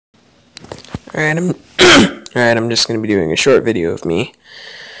Alright, I'm just gonna be doing a short video of me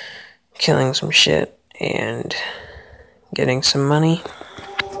killing some shit and getting some money.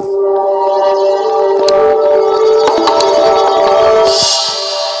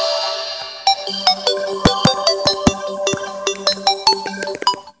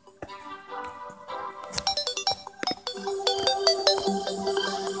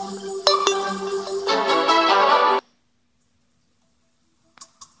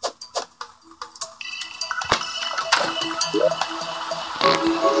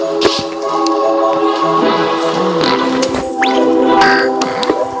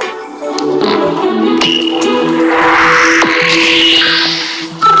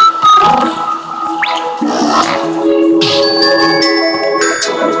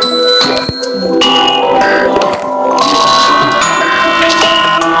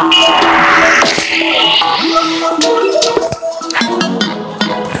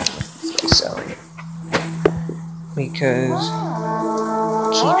 Selling it because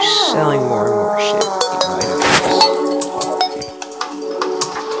it keeps selling more and more shit.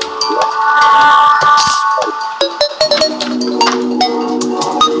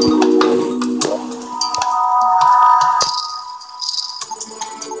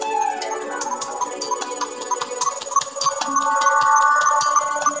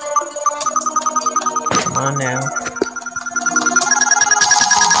 Come on now.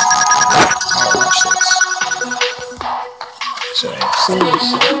 So I've seen this.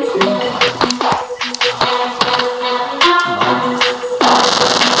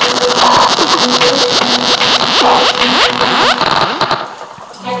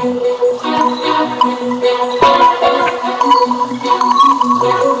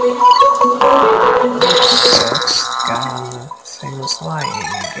 Sucks. The guy on the thing was lying,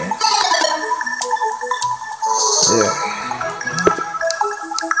 I guess. Yeah.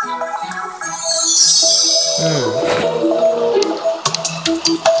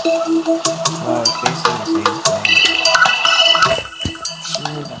 Wow, it's basically the same thing.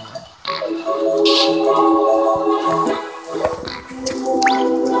 Shouldn't have done that.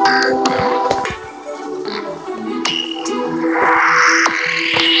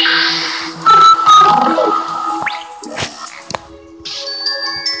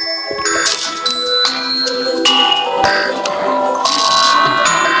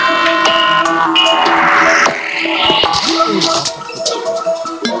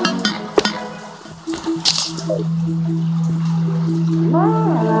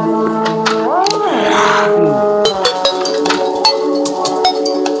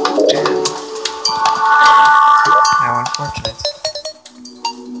 How unfortunate.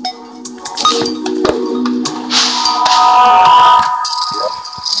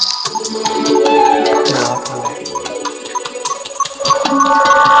 No, I'll come back.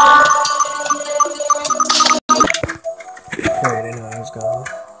 Alright, I know I was gone.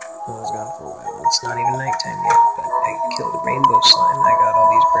 I was gone for a while. It's not even nighttime yet, but I killed a rainbow slime and I got all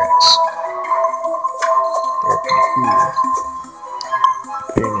these bricks. They're pretty cool.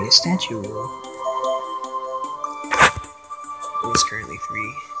 But I need a statue roll. It's currently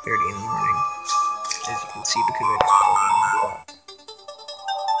 3:30 in the morning, as you can see, because I just pulled on the clock.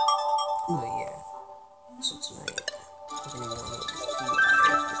 But yeah, so tonight, I'm gonna warm up with 2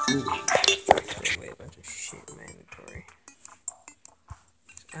 hours for food. I threw away a bunch of shit in my inventory.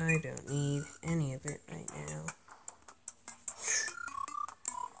 I don't need any of it right now.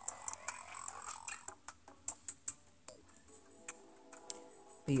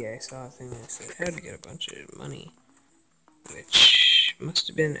 But yeah, I saw a thing that said how to get a bunch of money, which must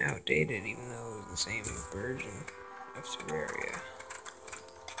have been outdated, even though it was the same version of Terraria.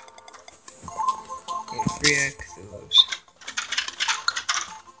 Yeah, 3x those.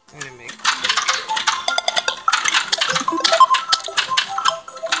 I'm gonna make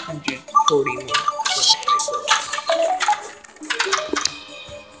 140 more.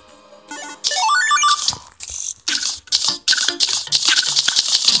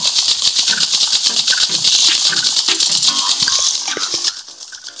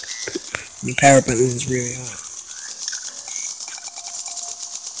 The power button is really hot.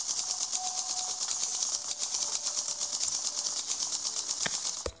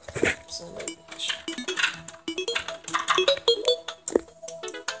 Son of a bitch.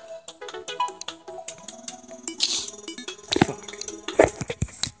 Fuck.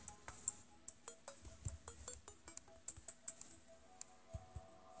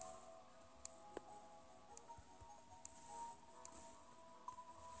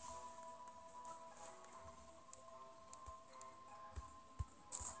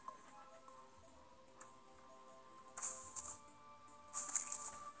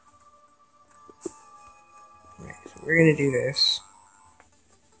 we're gonna do this.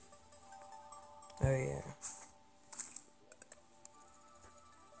 Oh yeah.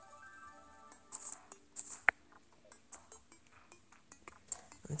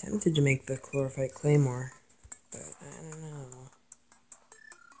 I'm tempted to make the chlorophyte claymore, but I don't know.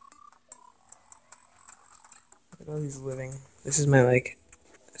 Look at all these living. This is my, like,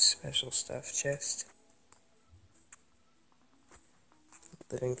 special stuff chest.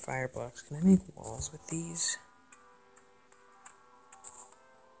 Living fire blocks. Can I make walls with these?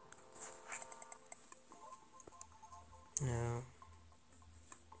 No.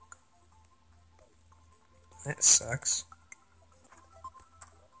 That sucks.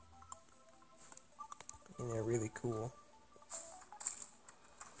 And they're really cool.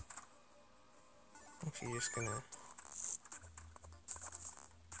 Actually, just gonna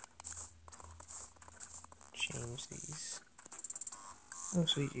change these. Oh,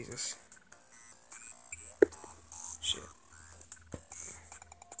 sweet Jesus. Shit.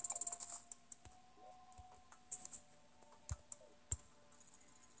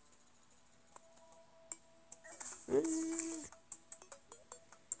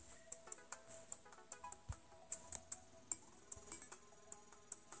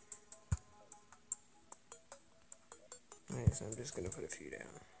 Alright, so I'm just gonna put a few down.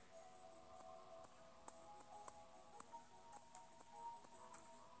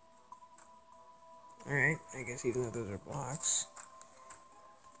 Alright, I guess even though those are blocks.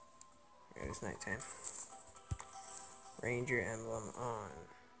 Alright, it's nighttime. Ranger emblem on.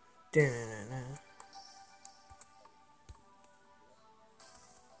 Da-na-na-na.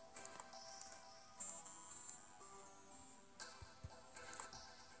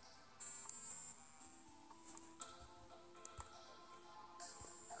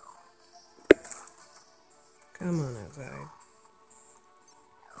 Come on outside.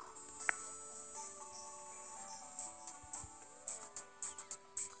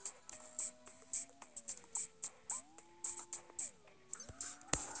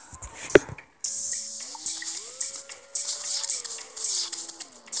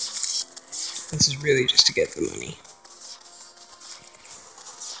 This is really just to get the money.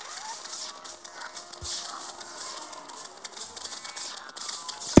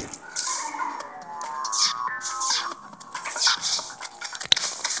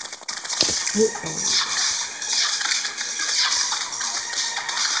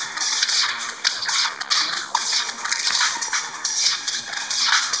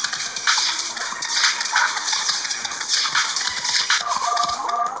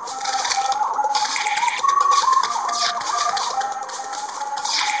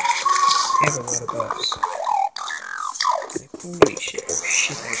 I have a lot of buffs. Like, holy shit. Oh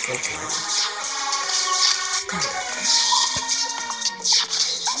shit, I have bugs around.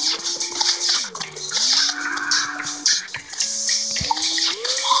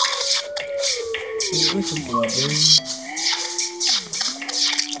 What's a blood ring?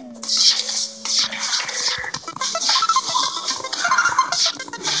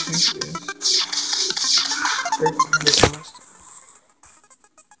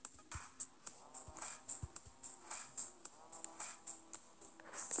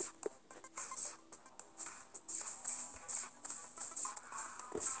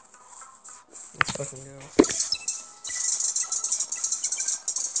 Let's fucking go.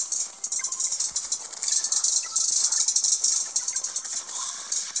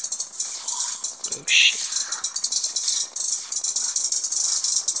 Oh shit.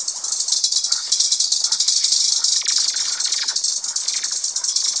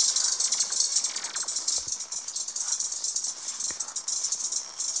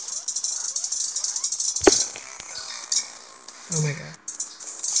 Oh my god.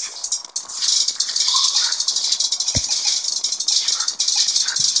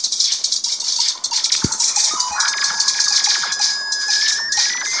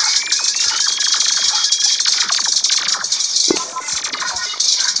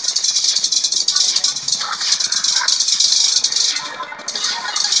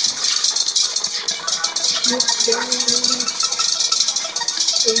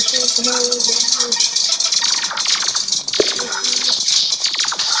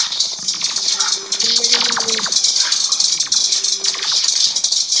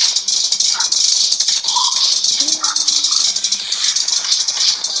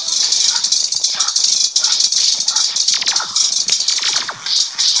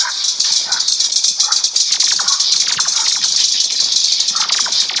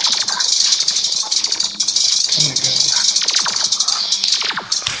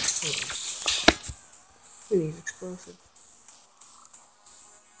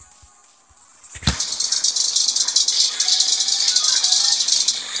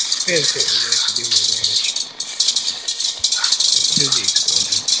 Hit would actually do more damage. So do the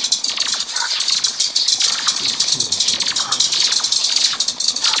explosions.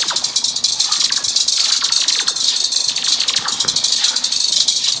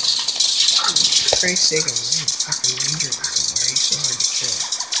 For Christ's sake, I'm wearing a fucking ranger with them. Why are you so hard to kill?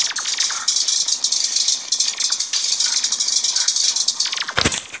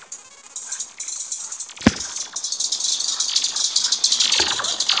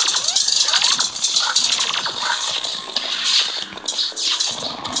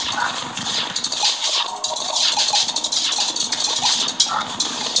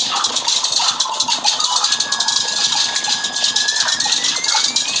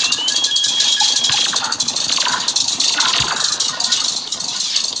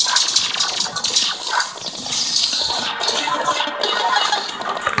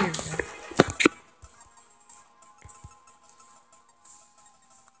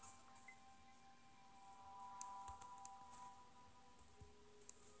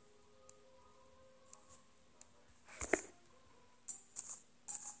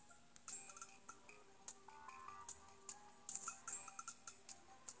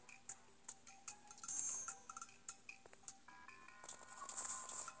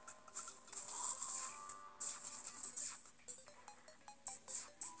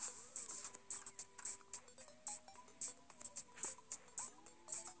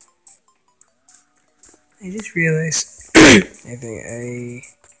 I just realized, I think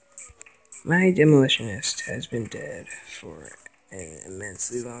my demolitionist has been dead for an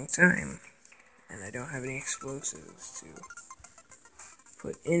immensely long time, and I don't have any explosives to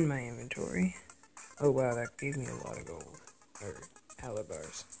put in my inventory. Oh wow, that gave me a lot of gold, or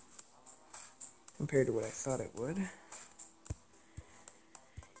alibars, compared to what I thought it would.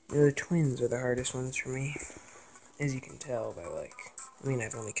 You know, the twins are the hardest ones for me, as you can tell by I mean,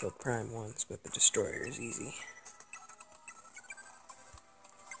 I've only killed Prime once, but the Destroyer is easy.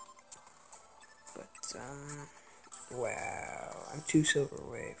 But, wow, I'm 2 silver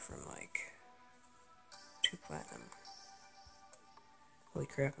away from, 2 platinum. Holy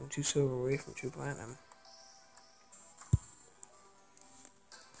crap, I'm 2 silver away from 2 platinum.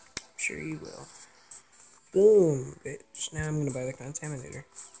 I'm sure you will. Boom, bitch. Now I'm gonna buy the Contaminator.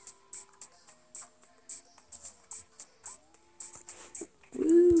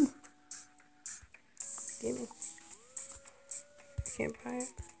 Woo! Gimme. I can't buy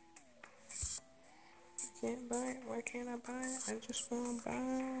it. I can't buy it. Why can't I buy it? I just wanna buy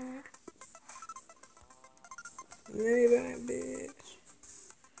it. Let me buy it, bitch.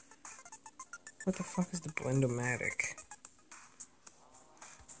 What the fuck is the Blendomatic?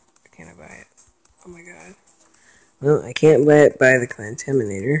 Why can't I buy it? Oh my god. Well, I can't buy the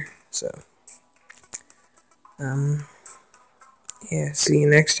Contaminator, so. Yeah, see you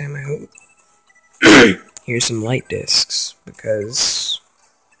next time, I hope. Here's some light discs, because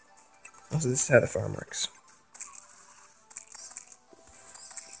also this is how the farm works.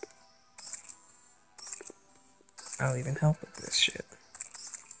 I'll even help with this shit.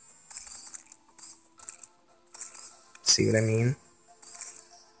 See what I mean?